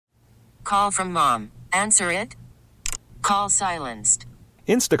Call from mom. Answer it. Call silenced.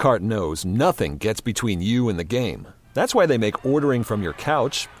 Instacart knows nothing gets between you and the game. That's why they make ordering from your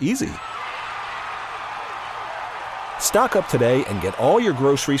couch easy. Stock up today and get all your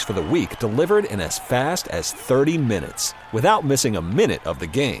groceries for the week delivered in as fast as 30 minutes without missing a minute of the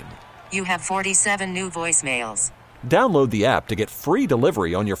game. You have 47 new voicemails. Download the app to get free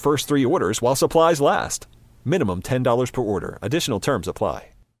delivery on your first 3 orders while supplies last. Minimum $10 per order. Additional terms apply.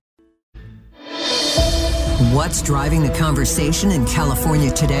 What's driving the conversation in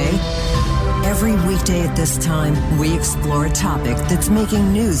California today? Every weekday at this time, we explore a topic that's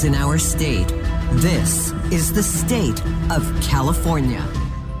making news in our state. This is the State of California.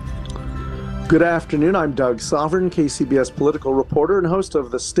 Good afternoon. I'm Doug Sovereign, KCBS political reporter and host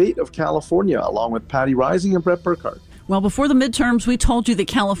of the State of California, along with Patty Rising and Brett Burkhart. Well, before the midterms, we told you that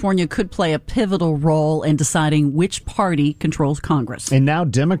California could play a pivotal role in deciding which party controls Congress. And now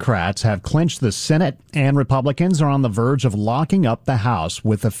Democrats have clinched the Senate, and Republicans are on the verge of locking up the House,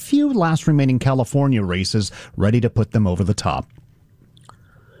 with a few last remaining California races ready to put them over the top.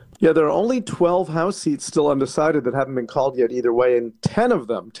 Yeah, there are only 12 House seats still undecided that haven't been called yet either way, and 10 of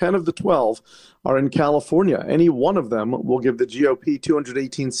the 12, are in California. Any one of them will give the GOP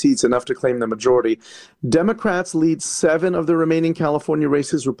 218 seats, enough to claim the majority. Democrats lead 7 of the remaining California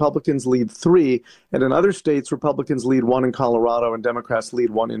races. Republicans lead 3. And in other states, Republicans lead 1 in Colorado and Democrats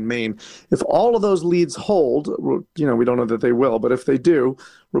lead 1 in Maine. If all of those leads hold, we don't know that they will, but if they do,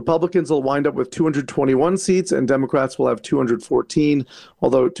 Republicans will wind up with 221 seats and Democrats will have 214,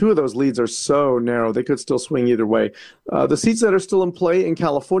 although 2 of those leads are so narrow, they could still swing either way. The seats that are still in play in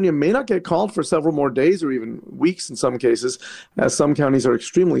California may not get called for several more days or even weeks in some cases, as some counties are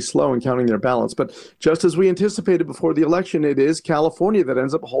extremely slow in counting their ballots. But just as we anticipated before the election, it is California that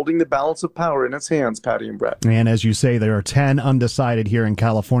ends up holding the balance of power in its hands, Patty and Brett. And as you say, there are 10 undecided here in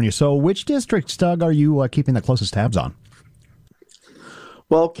California. So which districts, Doug, are you keeping the closest tabs on?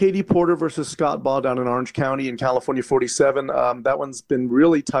 Well, Katie Porter versus Scott Baugh down in Orange County in California 47. That one's been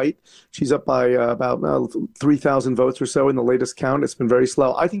really tight. She's up by about 3,000 votes or so in the latest count. It's been very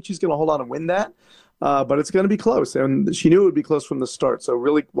slow. I think she's going to hold on and win that. But it's going to be close, and she knew it would be close from the start. So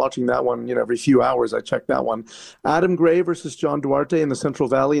really watching that one, every few hours I check that one. Adam Gray versus John Duarte in the Central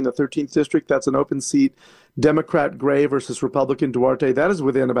Valley in the 13th District. That's an open seat. Democrat Gray versus Republican Duarte. That is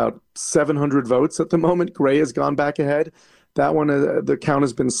within about 700 votes at the moment. Gray has gone back ahead. That one, the count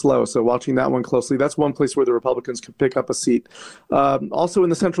has been slow, so watching that one closely. That's one place where the Republicans could pick up a seat. Also in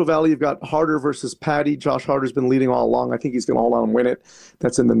the Central Valley, you've got Harder versus Patty. Josh Harder's been leading all along. I think he's going to hold on and win it.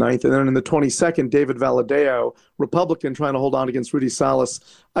 That's in the 9th. And then in the 22nd, David Valadao, Republican, trying to hold on against Rudy Salas.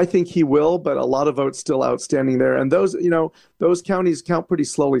 I think he will, but a lot of votes still outstanding there. And those counties count pretty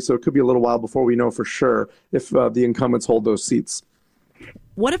slowly, so it could be a little while before we know for sure if the incumbents hold those seats.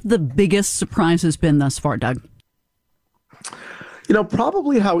 What have the biggest surprises been thus far, Doug?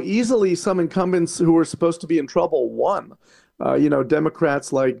 Probably how easily some incumbents who were supposed to be in trouble won.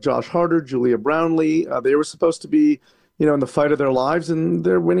 Democrats like Josh Harder, Julia Brownlee, they were supposed to be, in the fight of their lives, and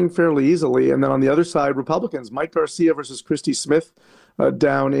they're winning fairly easily. And then on the other side, Republicans, Mike Garcia versus Christy Smith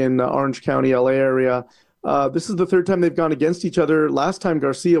down in Orange County, LA area. This is the third time they've gone against each other. Last time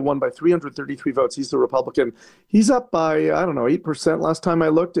Garcia won by 333 votes. He's the Republican. He's up by, 8% last time I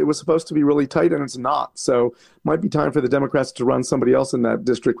looked. It was supposed to be really tight, and it's not. So might be time for the Democrats to run somebody else in that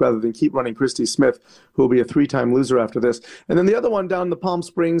district rather than keep running Christy Smith, who will be a 3-time loser after this. And then the other one down in the Palm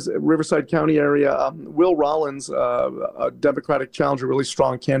Springs, Riverside County area, Will Rollins, a Democratic challenger, really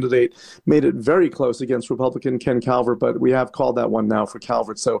strong candidate, made it very close against Republican Ken Calvert, but we have called that one now for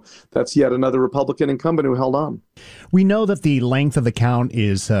Calvert. So that's yet another Republican incumbent who held on. We know that the length of the count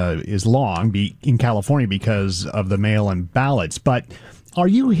is long in California because of the mail-in ballots, but are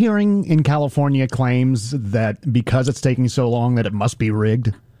you hearing in California claims that because it's taking so long that it must be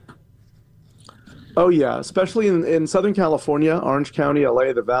rigged? Oh, yeah, especially in Southern California, Orange County,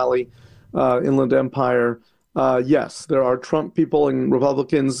 LA, the Valley, Inland Empire. Yes, there are Trump people and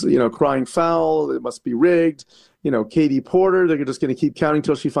Republicans, crying foul. It must be rigged. Katie Porter, they're just going to keep counting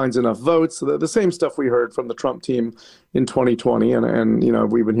till she finds enough votes. So the same stuff we heard from the Trump team in 2020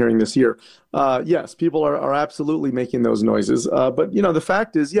 and we've been hearing this year. Yes, people are absolutely making those noises. But the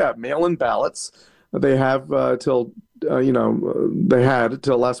fact is, mail-in ballots, they have they had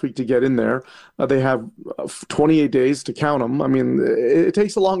till last week to get in there. They have 28 days to count them. I mean, it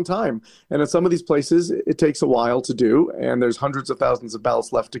takes a long time. And in some of these places, it takes a while to do. And there's hundreds of thousands of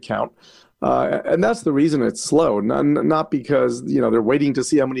ballots left to count. And that's the reason it's slow, not because, they're waiting to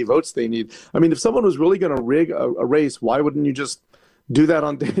see how many votes they need. I mean, if someone was really going to rig a race, why wouldn't you just do that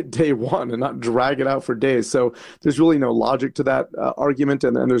on day one and not drag it out for days. So there's really no logic to that argument,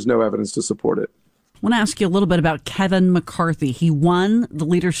 and there's no evidence to support it. I want to ask you a little bit about Kevin McCarthy. He won the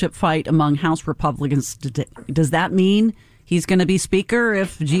leadership fight among House Republicans today. Does that mean he's going to be Speaker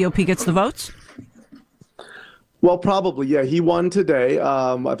if GOP gets the votes? Well, probably, yeah. He won today.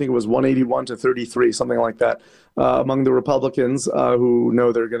 I think it was 181 to 33, something like that, among the Republicans who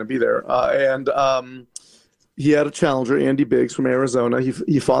know they're going to be there. And he had a challenger, Andy Biggs from Arizona.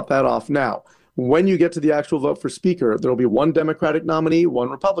 He fought that off. Now, when you get to the actual vote for Speaker, there will be one Democratic nominee, one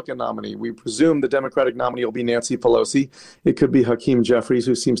Republican nominee. We presume the Democratic nominee will be Nancy Pelosi. It could be Hakeem Jeffries,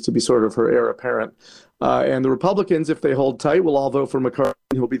 who seems to be sort of her heir apparent. And the Republicans, if they hold tight, will all vote for McCarthy,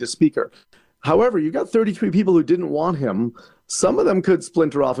 who will be the Speaker. However, you got 33 people who didn't want him. Some of them could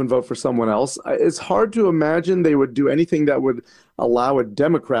splinter off and vote for someone else. It's hard to imagine they would do anything that would allow a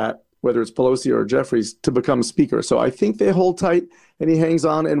Democrat, whether it's Pelosi or Jeffries, to become Speaker. So I think they hold tight and he hangs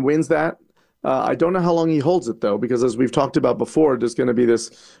on and wins that. I don't know how long he holds it, though, because as we've talked about before, there's going to be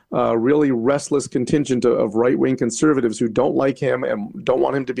this really restless contingent of right-wing conservatives who don't like him and don't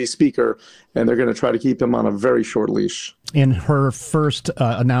want him to be Speaker, and they're going to try to keep him on a very short leash. In her first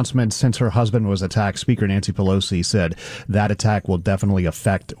announcement since her husband was attacked, Speaker Nancy Pelosi said that attack will definitely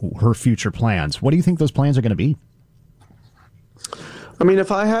affect her future plans. What do you think those plans are going to be? I mean,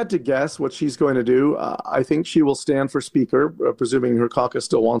 if I had to guess what she's going to do, I think she will stand for Speaker, presuming her caucus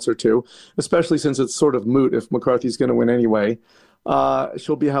still wants her to, especially since it's sort of moot if McCarthy's going to win anyway.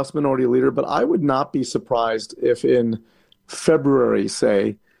 She'll be House Minority Leader, but I would not be surprised if in February,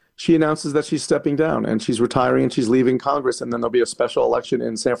 say, she announces that she's stepping down and she's retiring and she's leaving Congress, and then there'll be a special election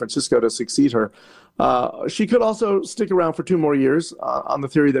in San Francisco to succeed her. She could also stick around for 2 more years on the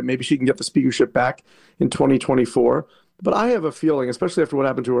theory that maybe she can get the speakership back in 2024. But I have a feeling, especially after what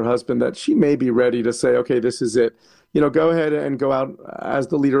happened to her husband, that she may be ready to say, okay, this is it. Go ahead and go out as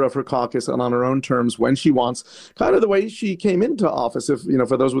the leader of her caucus and on her own terms when she wants, kind of the way she came into office. If,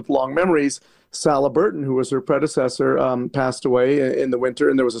 for those with long memories, Sala Burton, who was her predecessor, passed away in the winter,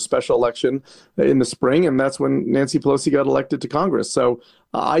 and there was a special election in the spring, and that's when Nancy Pelosi got elected to Congress. So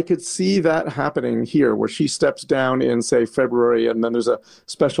I could see that happening here, where she steps down in, say, February, and then there's a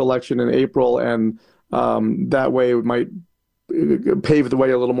special election in April, and that way it might pave the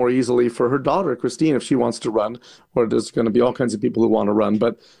way a little more easily for her daughter, Christine, if she wants to run, or there's going to be all kinds of people who want to run.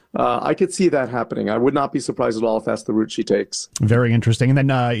 But I could see that happening. I would not be surprised at all if that's the route she takes. Very interesting. And then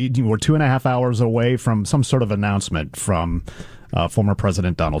we're 2.5 hours away from some sort of announcement from former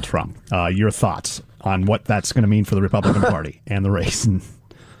President Donald Trump. Your thoughts on what that's going to mean for the Republican Party and the race?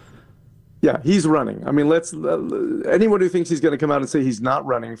 Yeah, he's running. I mean, anyone who thinks he's going to come out and say he's not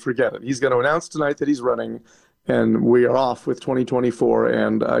running, forget it. He's going to announce tonight that he's running, and we are off with 2024.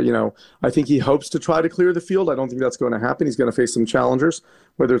 And, I think he hopes to try to clear the field. I don't think that's going to happen. He's going to face some challengers,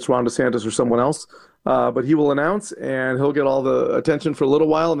 whether it's Ron DeSantis or someone else. But he will announce, and he'll get all the attention for a little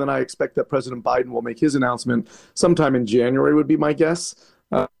while. And then I expect that President Biden will make his announcement sometime in January would be my guess.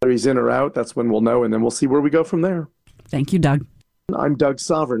 Whether he's in or out, that's when we'll know. And then we'll see where we go from there. Thank you, Doug. I'm Doug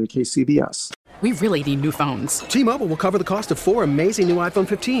Sovereign, KCBS. We really need new phones. T-Mobile will cover the cost of 4 amazing new iPhone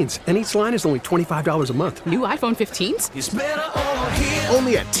 15s, and each line is only $25 a month. New iPhone 15s? It's better over here.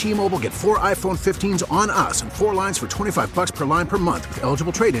 Only at T-Mobile, get 4 iPhone 15s on us and 4 lines for $25 per line per month with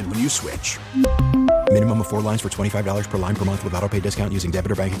eligible trade-in when you switch. Minimum of 4 lines for $25 per line per month with autopay discount using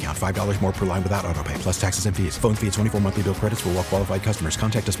debit or bank account. $5 more per line without autopay, plus taxes and fees. Phone fee at 24 monthly bill credits for well-qualified customers.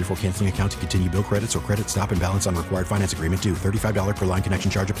 Contact us before canceling account to continue bill credits or credit stop and balance on required finance agreement due. $35 per line connection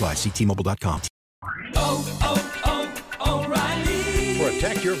charge applies. See T-Mobile.com. O'Reilly.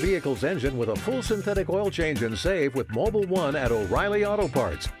 Protect your vehicle's engine with a full synthetic oil change and save with Mobil 1 at O'Reilly Auto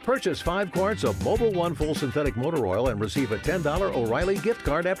Parts. Purchase 5 quarts of Mobil 1 full synthetic motor oil and receive a $10 O'Reilly gift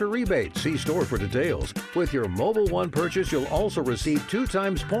card after rebate. See store for details. With your Mobil 1 purchase, you'll also receive 2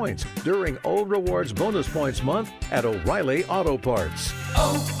 times points during O Rewards Bonus Points Month at O'Reilly Auto Parts.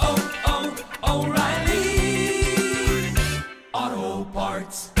 O'Reilly Auto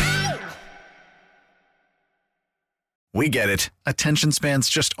Parts. We get it. Attention spans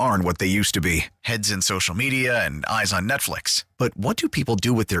just aren't what they used to be. Heads in social media and eyes on Netflix. But what do people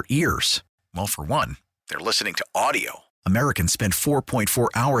do with their ears? Well, for one, they're listening to audio. Americans spend 4.4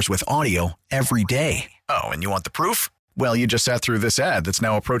 hours with audio every day. Oh, and you want the proof? Well, you just sat through this ad that's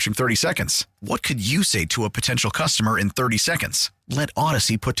now approaching 30 seconds. What could you say to a potential customer in 30 seconds? Let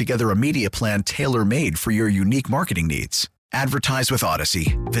Odyssey put together a media plan tailor-made for your unique marketing needs. Advertise with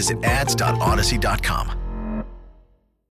Odyssey. Visit ads.odyssey.com.